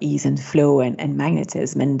have more ease and flow and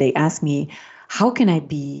magnetism. And they ask me, how can I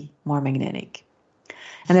be more magnetic?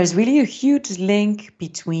 And there's really a huge link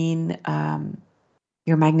between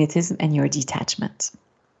your magnetism and your detachment.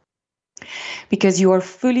 Because you are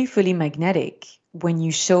fully, fully magnetic when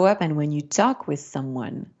you show up and when you talk with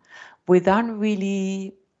someone without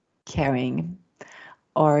really caring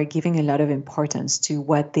or giving a lot of importance to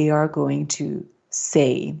what they are going to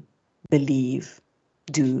say, believe,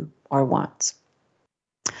 do, or want.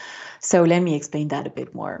 So let me explain that a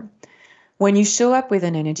bit more. When you show up with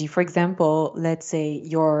an energy, for example, let's say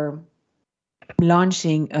you're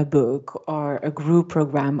launching a book or a group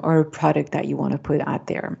program or a product that you want to put out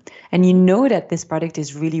there, and you know that this product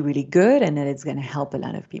is really, really good and that it's going to help a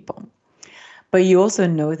lot of people. But you also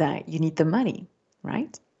know that you need the money,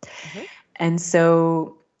 right? And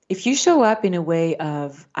so if you show up in a way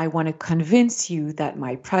of, I want to convince you that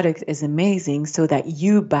my product is amazing so that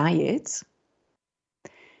you buy it,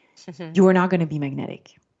 you are not going to be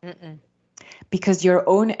magnetic. Because your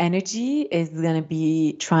own energy is going to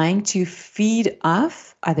be trying to feed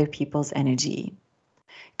off other people's energy.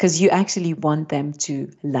 Because you actually want them to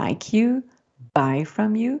like you, buy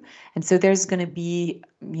from you. And so there's going to be,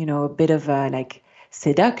 a bit of a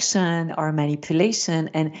seduction or manipulation,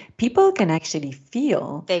 and people can actually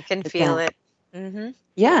feel. They can feel it.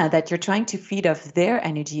 Yeah, that you're trying to feed off their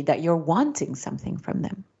energy, that you're wanting something from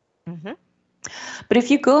them. But if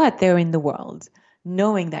you go out there in the world,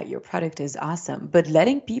 knowing that your product is awesome, but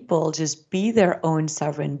letting people just be their own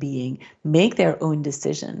sovereign being, make their own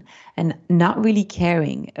decision, and not really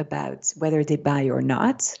caring about whether they buy or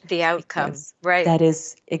not. The outcome, right. That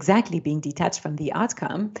is exactly being detached from the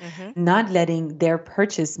outcome, not letting their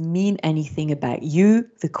purchase mean anything about you,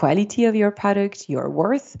 the quality of your product, your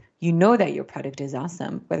worth. You know that your product is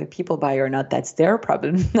awesome. Whether people buy or not, that's their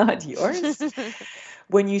problem, not yours.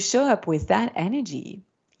 When you show up with that energy,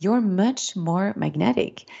 you're much more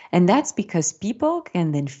magnetic. And that's because people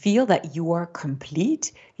can then feel that you are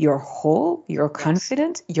complete, you're whole, you're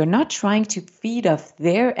confident. You're not trying to feed off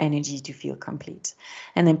their energy to feel complete.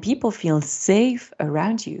 And then people feel safe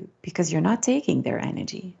around you because you're not taking their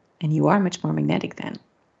energy. And you are much more magnetic then.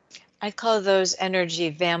 I call those energy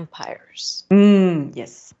vampires.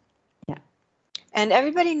 Yes. Yeah. And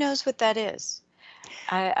everybody knows what that is.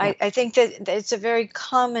 I think that it's a very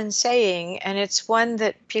common saying, and it's one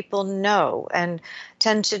that people know and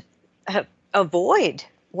tend to avoid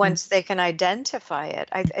once they can identify it.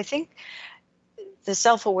 I think the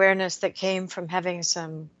self-awareness that came from having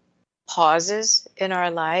some pauses in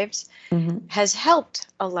our lives has helped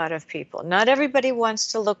a lot of people. Not everybody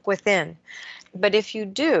wants to look within, but if you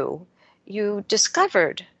do, you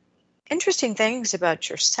discovered interesting things about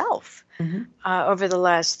yourself over the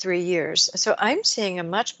last 3 years. So I'm seeing a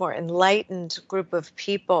much more enlightened group of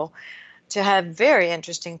people to have very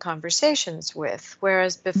interesting conversations with,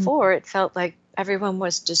 whereas before it felt like everyone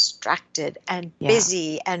was distracted and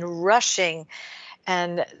busy and rushing,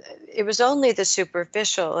 and it was only the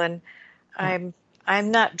superficial. And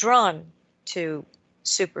I'm not drawn to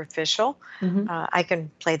superficial. I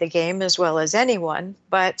can play the game as well as anyone,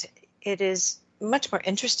 but it is much more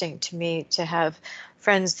interesting to me to have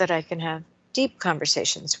friends that I can have deep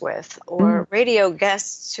conversations with, or radio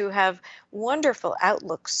guests who have wonderful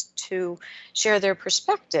outlooks to share their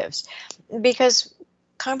perspectives, because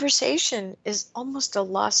conversation is almost a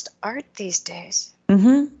lost art these days.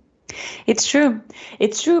 It's true.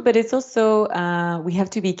 It's true, but it's also, we have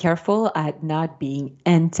to be careful at not being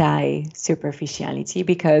anti-superficiality,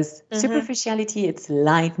 because superficiality, it's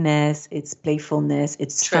lightness, it's playfulness,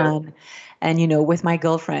 it's fun. And, with my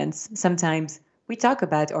girlfriends, sometimes we talk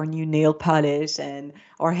about our new nail polish and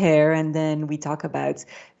our hair, and then we talk about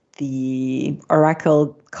the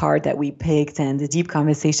oracle card that we picked and the deep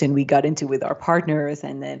conversation we got into with our partners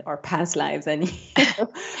and then our past lives. And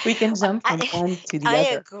we can jump from one to the I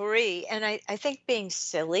other. agree. And I think being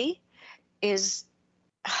silly is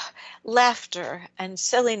laughter and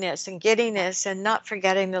silliness and giddiness and not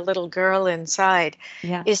forgetting the little girl inside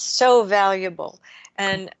is so valuable.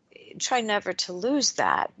 And try never to lose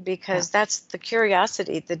that, because that's the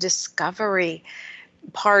curiosity, the discovery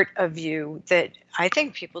part of you that I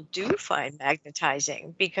think people do find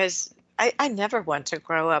magnetizing, because I never want to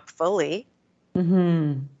grow up fully.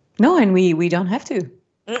 Mm-hmm. No, and we don't have to.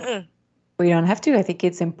 Mm-mm. We don't have to. I think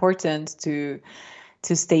it's important to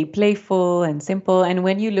stay playful and simple. And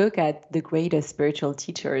when you look at the greatest spiritual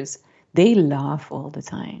teachers, they laugh all the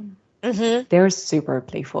time. Mm-hmm. They're super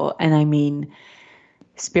playful. And I mean,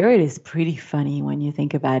 spirit is pretty funny when you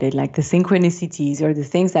think about it. Like the synchronicities or the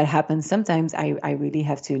things that happen, sometimes I really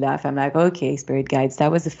have to laugh. I'm like, okay, spirit guides,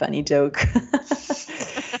 that was a funny joke.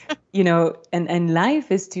 You know, and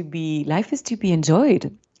life is to be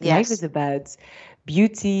enjoyed. Yes. Life is about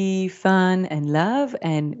beauty, fun, and love,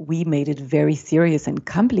 and we made it very serious and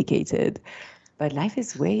complicated. But life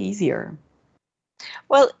is way easier.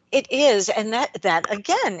 Well, it is, and that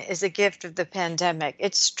again is a gift of the pandemic.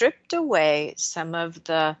 It stripped away some of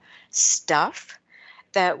the stuff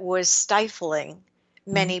that was stifling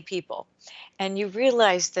many people. And you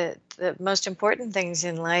realize that the most important things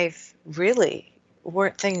in life really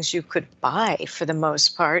weren't things you could buy for the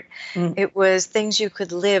most part. It was things you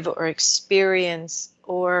could live or experience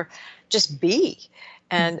or just be.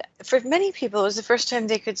 And for many people, it was the first time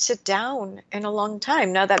they could sit down in a long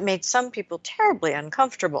time. Now, that made some people terribly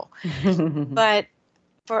uncomfortable. But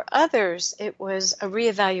for others, it was a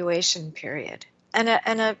reevaluation period and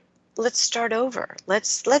a let's start over.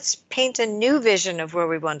 Let's paint a new vision of where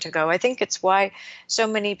we want to go. I think it's why so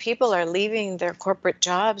many people are leaving their corporate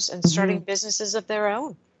jobs and starting businesses of their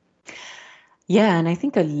own. Yeah, and I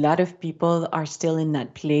think a lot of people are still in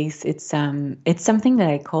that place. It's something that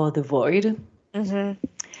I call the void.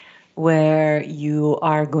 Where you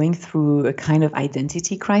are going through a kind of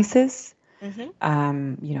identity crisis. You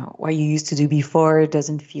know, what you used to do before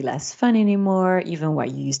doesn't feel as fun anymore. Even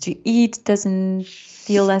what you used to eat doesn't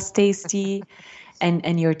feel as tasty.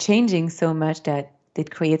 And you're changing so much that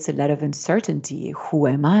it creates a lot of uncertainty. Who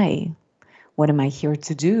am I? What am I here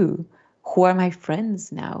to do? Who are my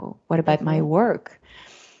friends now? What about my work?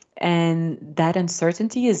 And that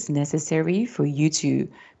uncertainty is necessary for you to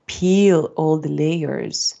peel all the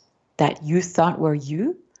layers that you thought were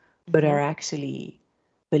you, but are actually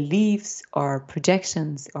beliefs or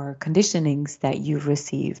projections or conditionings that you've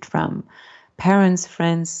received from parents,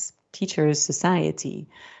 friends, teachers, society,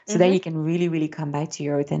 so that you can really, really come back to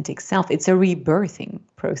your authentic self. It's a rebirthing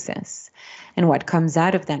process. And what comes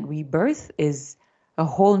out of that rebirth is a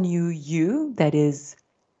whole new you that is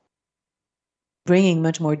bringing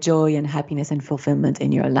much more joy and happiness and fulfillment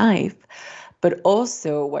in your life. But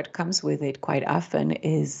also what comes with it quite often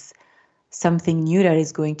is something new that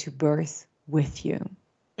is going to birth with you.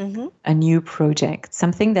 A new project,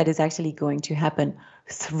 something that is actually going to happen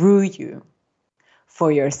through you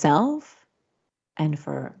for yourself and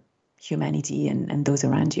for humanity and those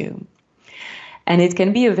around you. And it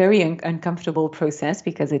can be a very uncomfortable process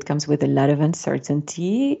because it comes with a lot of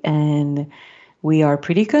uncertainty, and we are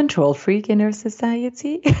pretty control freak in our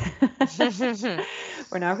society.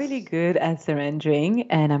 We're not really good at surrendering,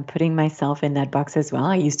 and I'm putting myself in that box as well.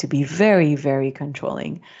 I used to be very, very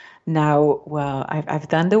controlling. Now, well, I've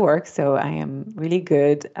done the work, so I am really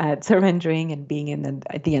good at surrendering and being in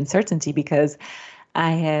the uncertainty, because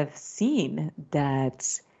I have seen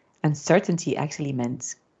that uncertainty actually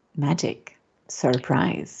meant magic,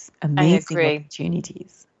 surprise, amazing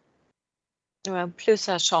opportunities. Well, plus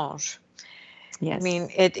ça change. Yes. I mean,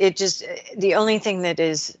 it just, the only thing that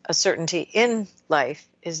is a certainty in life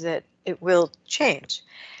is that it will change.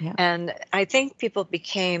 Yeah. And I think people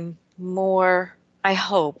became more, I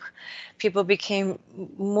hope, people became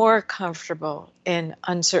more comfortable in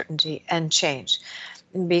uncertainty and change.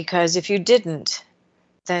 Because if you didn't,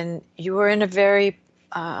 then you were in a very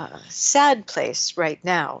sad place right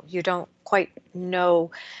now. You don't quite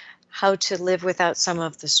know how to live without some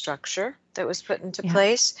of the structure that was put into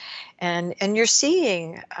place. And you're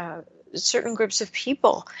seeing certain groups of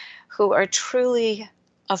people who are truly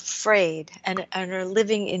afraid and are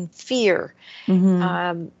living in fear.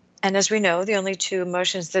 And as we know, the only two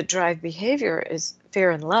emotions that drive behavior is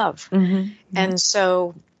fear and love. And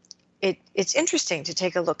so it's interesting to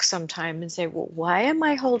take a look sometime and say, well, why am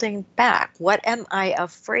I holding back? What am I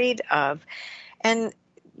afraid of? And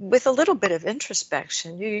with a little bit of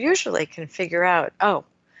introspection, you usually can figure out, oh,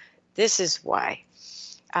 this is why.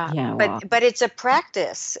 Yeah, but wow. it's a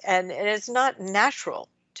practice, and it's not natural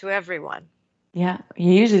to everyone. Yeah,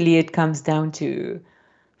 usually it comes down to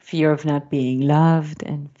fear of not being loved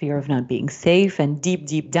and fear of not being safe, and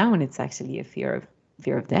deep down, it's actually a fear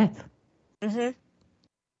of death. Mm-hmm.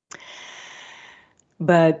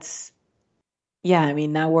 But yeah, I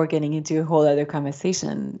mean, now we're getting into a whole other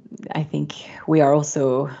conversation. I think we are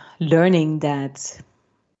also learning that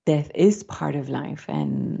death is part of life,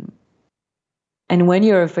 and when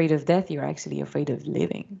you're afraid of death, you're actually afraid of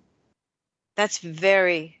living. That's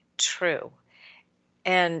very true.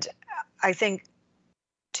 And I think,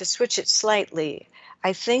 to switch it slightly,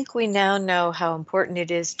 I think we now know how important it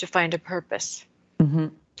is to find a purpose, Mm-hmm.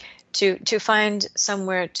 to find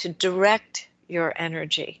somewhere to direct your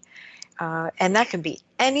energy. And that can be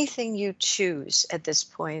anything you choose at this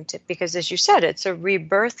point, because as you said, it's a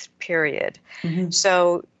rebirth period. Mm-hmm.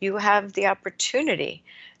 So you have the opportunity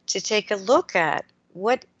to take a look at,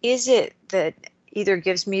 what is it that either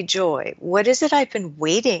gives me joy? What is it I've been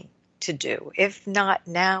waiting to do? If not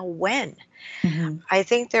now, when? Mm-hmm. I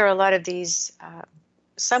think there are a lot of these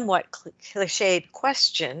somewhat cliched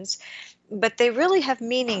questions, but they really have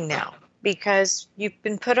meaning now, because you've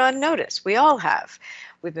been put on notice. We all have.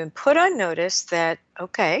 We've been put on notice that,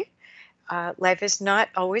 okay, life is not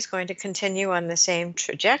always going to continue on the same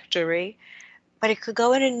trajectory, but it could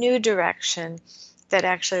go in a new direction that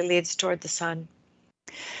actually leads toward the sun.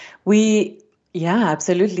 Yeah,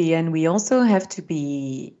 absolutely. And we also have to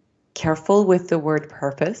be careful with the word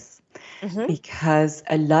purpose, Mm-hmm. because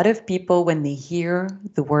a lot of people, when they hear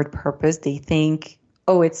the word purpose, they think,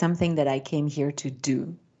 oh, it's something that I came here to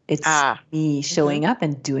do. It's me showing up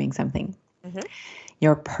and doing something. Mm-hmm.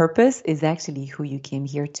 Your purpose is actually who you came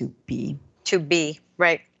here to be. To be,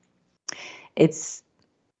 right. It's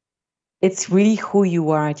really who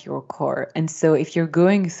you are at your core. And so if you're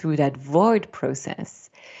going through that void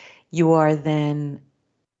process, you are then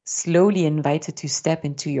slowly invited to step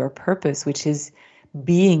into your purpose, which is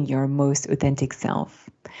being your most authentic self.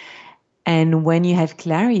 And when you have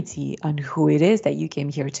clarity on who it is that you came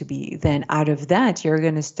here to be, then out of that, you're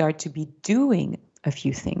going to start to be doing a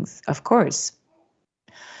few things, of course.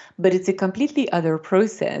 But it's a completely other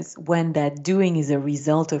process when that doing is a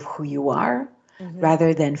result of who you are, mm-hmm.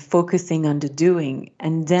 rather than focusing on the doing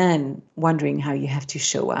and then wondering how you have to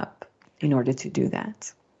show up in order to do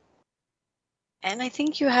that. And I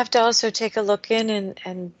think you have to also take a look in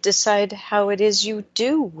and decide how it is you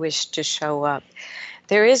do wish to show up.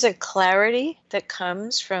 There is a clarity that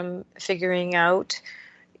comes from figuring out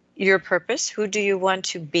your purpose. Who do you want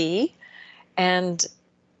to be? And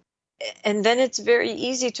then it's very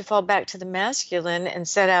easy to fall back to the masculine and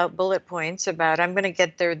set out bullet points about, I'm going to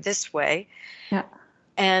get there this way. Yeah.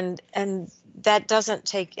 And that doesn't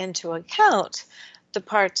take into account the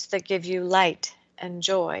parts that give you light and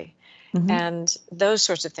joy. Mm-hmm. And those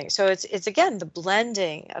sorts of things. So it's again the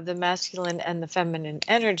blending of the masculine and the feminine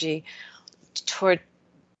energy toward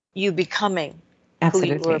you becoming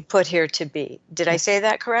Absolutely. who you were put here to be. Did I say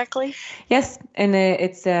that correctly? Yes, and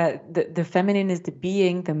it's the feminine is the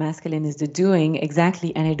being, the masculine is the doing,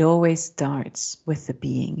 exactly, and it always starts with the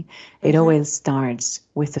being. It mm-hmm. always starts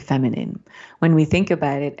with the feminine. When we think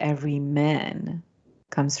about it, every man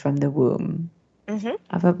comes from the womb mm-hmm.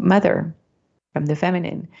 of a mother. From the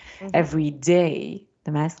feminine. Mm-hmm. Every day,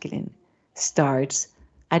 the masculine starts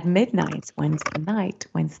at midnight. When's the night?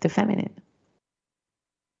 When's the feminine?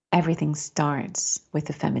 Everything starts with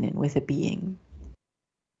the feminine, with a being.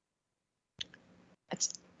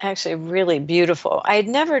 It's actually really beautiful. I had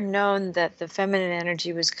never known that the feminine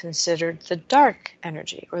energy was considered the dark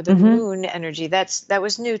energy or the mm-hmm. moon energy. That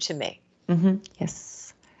was new to me. Mm-hmm.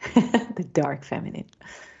 Yes, the dark feminine.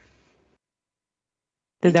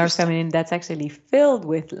 The dark feminine that's actually filled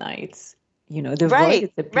with lights. You know, the void is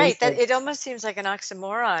the place. Right. That it almost seems like an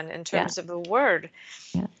oxymoron in terms of a word.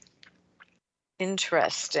 Yeah.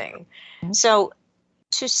 Interesting. Yeah. So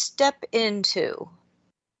to step into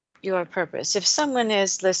your purpose, if someone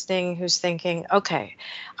is listening who's thinking, okay,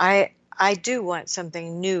 I do want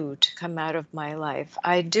something new to come out of my life.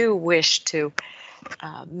 I do wish to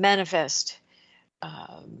manifest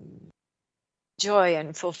joy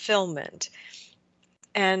and fulfillment.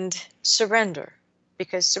 And surrender,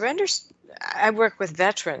 because I work with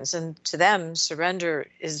veterans, and to them, surrender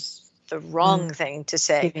is the wrong thing to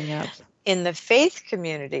say. Giving up. In the faith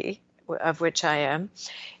community, of which I am,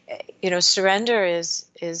 surrender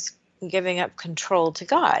is giving up control to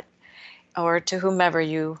God or to whomever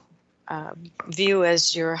you view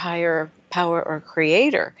as your higher power or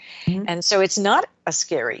creator. Mm-hmm. And so it's not a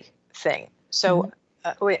scary thing. So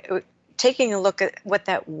taking a look at what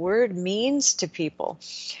that word means to people,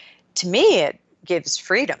 to me, gives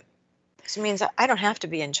freedom. Because it means I don't have to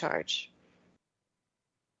be in charge.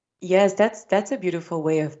 Yes, that's a beautiful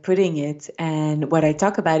way of putting it. And what I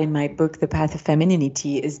talk about in my book, The Path of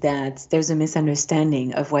Femininity, is that there's a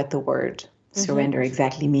misunderstanding of what the word surrender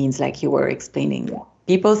exactly means, like you were explaining.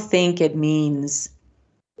 People think it means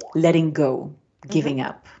letting go, giving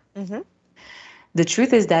up. The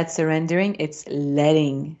truth is that surrendering, it's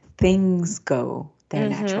letting things go their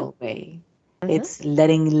natural way. It's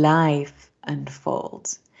letting life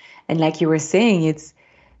unfold. And like you were saying, it's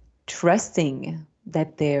trusting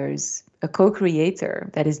that there's a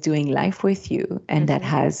co-creator that is doing life with you and that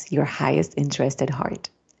has your highest interest at heart.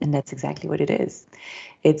 And that's exactly what it is.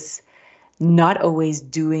 It's not always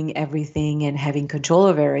doing everything and having control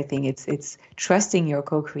over everything. It's trusting your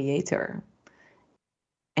co-creator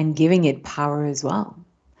and giving it power as well.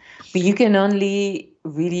 But you can only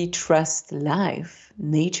really trust life,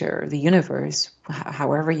 nature, the universe,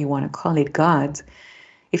 however you want to call it, God,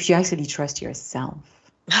 if you actually trust yourself.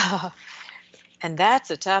 And that's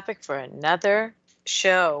a topic for another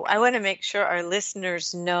show. I want to make sure our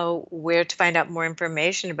listeners know where to find out more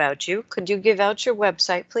information about you. Could you give out your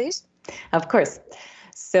website, please? Of course.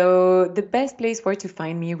 So the best place where to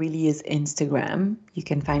find me really is Instagram. You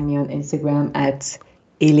can find me on Instagram at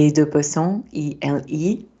Elé Deposson,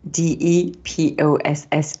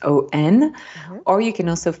 ELEDEPOSSON. Or you can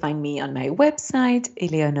also find me on my website,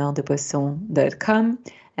 eleonoredeposson.com.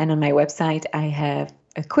 And on my website, I have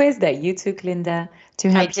a quiz that you took, Linda,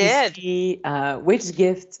 to help you see which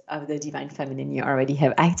gift of the Divine Feminine you already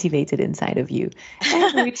have activated inside of you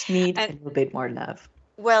and which need a little bit more love.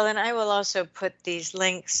 Well, and I will also put these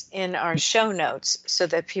links in our show notes so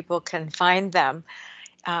that people can find them.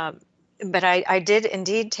 But I did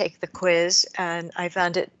indeed take the quiz, and I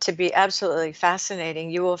found it to be absolutely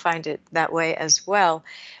fascinating. You will find it that way as well,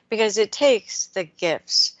 because it takes the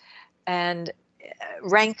gifts and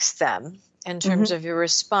ranks them in terms of your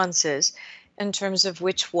responses, in terms of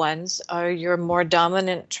which ones are your more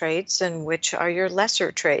dominant traits and which are your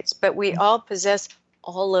lesser traits. But we all possess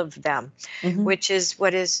all of them, which is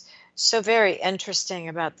what is so very interesting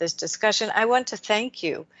about this discussion. I want to thank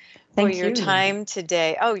you for your time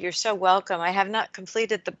today. Oh, you're so welcome. I have not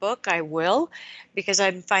completed the book. I will, because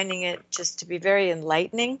I'm finding it just to be very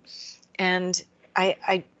enlightening. And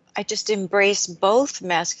I just embrace both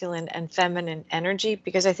masculine and feminine energy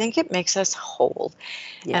because I think it makes us whole.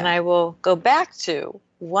 Yeah. And I will go back to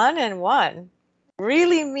 1 and 1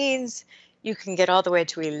 really means you can get all the way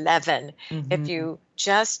to 11 if you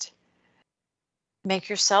just make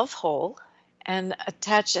yourself whole and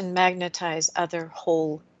attach and magnetize other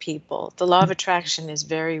whole people. The law of attraction is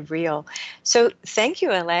very real. So thank you,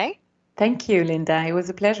 Elé. Thank you, Linda. It was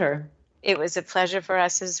a pleasure. It was a pleasure for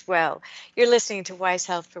us as well. You're listening to Wise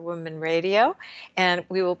Health for Women Radio, and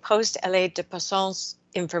we will post Elé Deposson's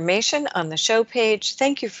information on the show page.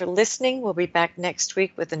 Thank you for listening. We'll be back next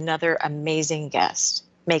week with another amazing guest.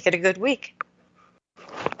 Make it a good week.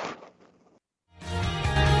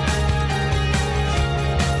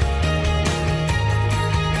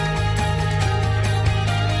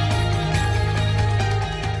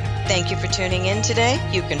 Thank you for tuning in today.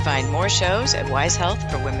 You can find more shows at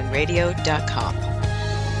wisehealthforwomenradio.com.